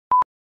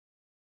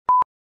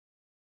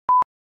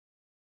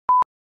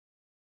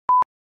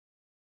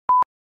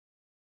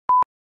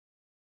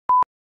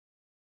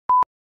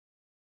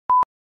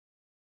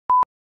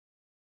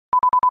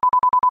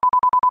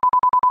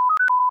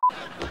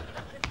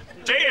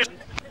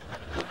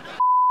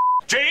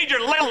Jade, your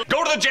little,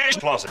 go to the jazz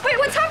closet. Wait,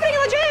 what's happening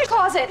in the janitor's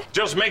closet?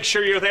 Just make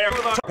sure you're there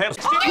for the pants.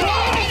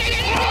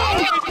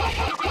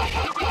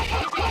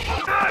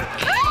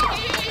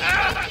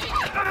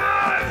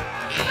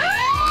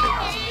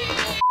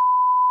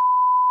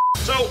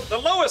 So, the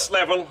lowest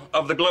level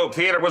of the Globe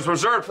Theatre was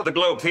reserved for the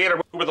Globe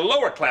Theatre, with the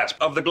lower class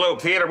of the Globe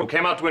Theatre who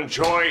came out to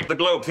enjoy the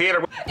Globe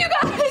Theatre. You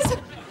guys!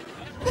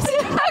 This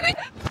is happening!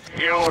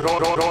 Get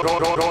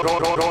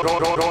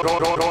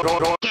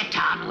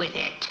on with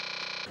it.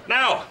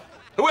 Now,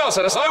 who else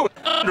had a song?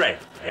 Andre.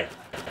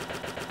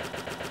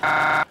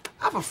 I've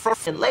a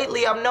and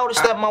lately I've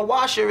noticed that my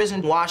washer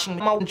isn't washing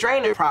my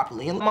drainer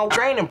properly, and my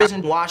drainer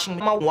isn't washing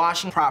my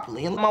washing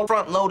properly, and my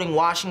front-loading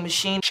washing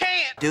machine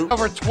can't do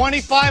over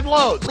 25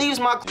 loads. Leaves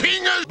my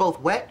fingers both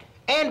wet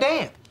and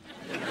damp.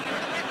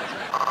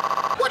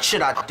 What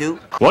should I do?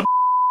 What?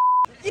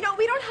 You know,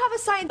 we don't have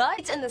assigned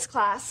buds in this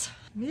class.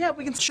 Yeah,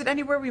 we can shit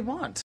anywhere we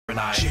want.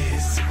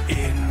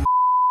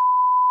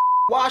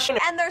 Washing.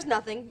 And there's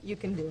nothing you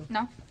can do.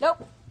 No.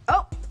 Nope.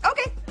 Oh,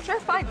 okay. Sure,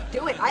 fine.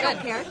 Do it. I don't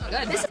care.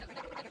 Good. This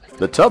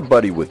The Tub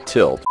Buddy with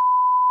Tilt.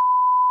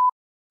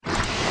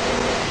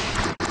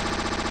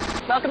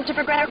 Welcome to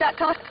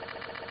Progressive.com.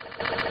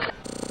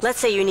 Let's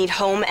say you need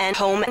home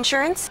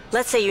insurance.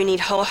 Let's say you need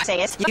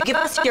say it. You give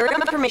us your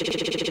information.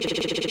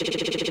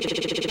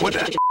 What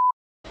the?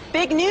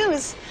 Big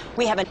news.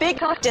 We have a big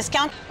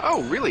discount.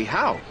 Oh, really?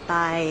 How?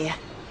 By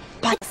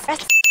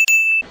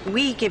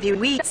we give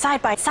you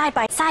side by.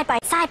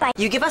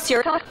 You give us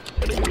your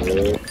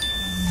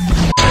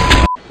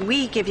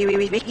we give you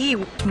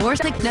More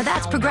like, now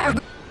that's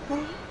progressive.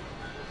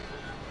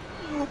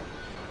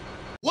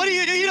 What do?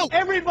 You know,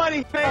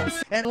 everybody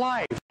thinks in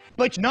life,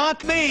 but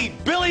not me,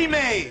 Billy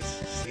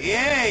Mays.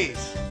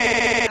 Yes.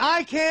 And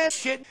I can't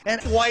shit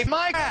and wipe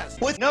my ass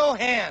with no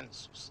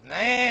hands.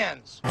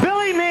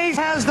 Billy Mays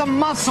has the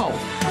muscle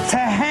to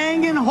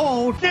hang and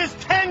hold this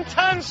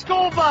 10-ton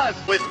school bus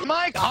with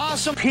my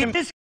awesome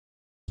penis.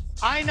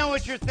 I know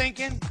what you're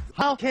thinking.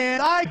 How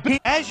can I be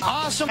as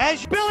awesome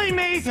as Billy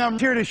Mays? I'm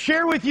here to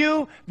share with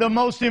you the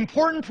most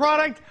important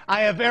product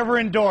I have ever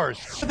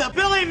endorsed. The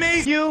Billy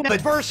Mays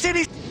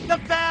University, the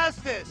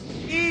fastest,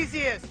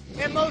 easiest,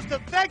 and most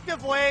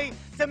effective way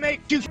to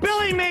make you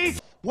Billy Mays.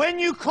 When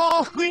you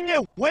call,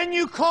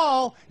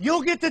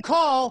 you'll get to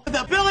call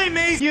the Billy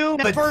Mays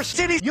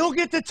University. You'll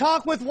get to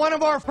talk with one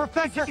of our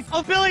professors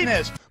of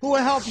Billiness who will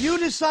help you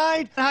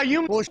decide how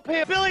you will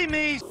pay Billy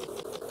Mays.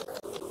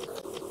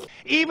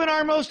 Even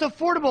our most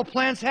affordable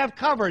plans have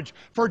coverage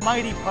for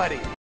Mighty Putty,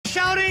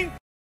 shouting,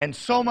 and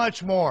so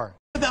much more.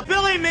 The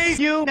Billy Mays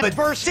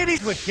University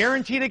with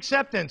guaranteed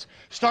acceptance,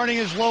 starting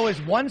as low as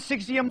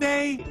 $160 a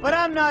day. But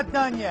I'm not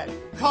done yet.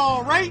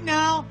 Call right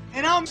now,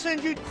 and I'll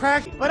send you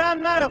crack. But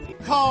I'm not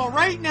Call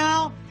right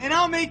now, and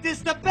I'll make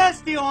this the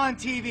best deal on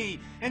TV,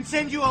 and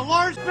send you a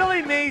large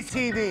Billy Mays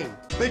TV.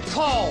 But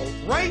call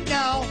right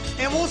now,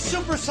 and we'll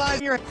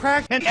supersize your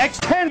crack and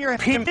extend your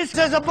penis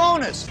as a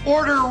bonus.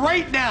 Order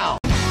right now.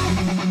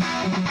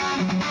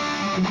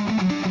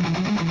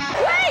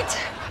 Wait!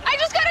 I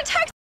just got a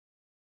text.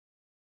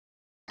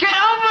 Get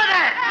over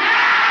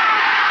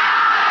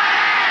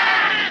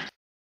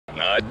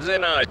there!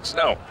 Nuts,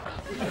 no.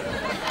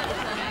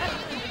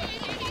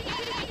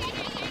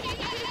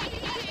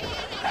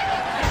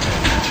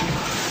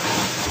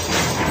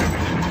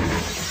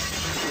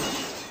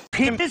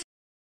 Penis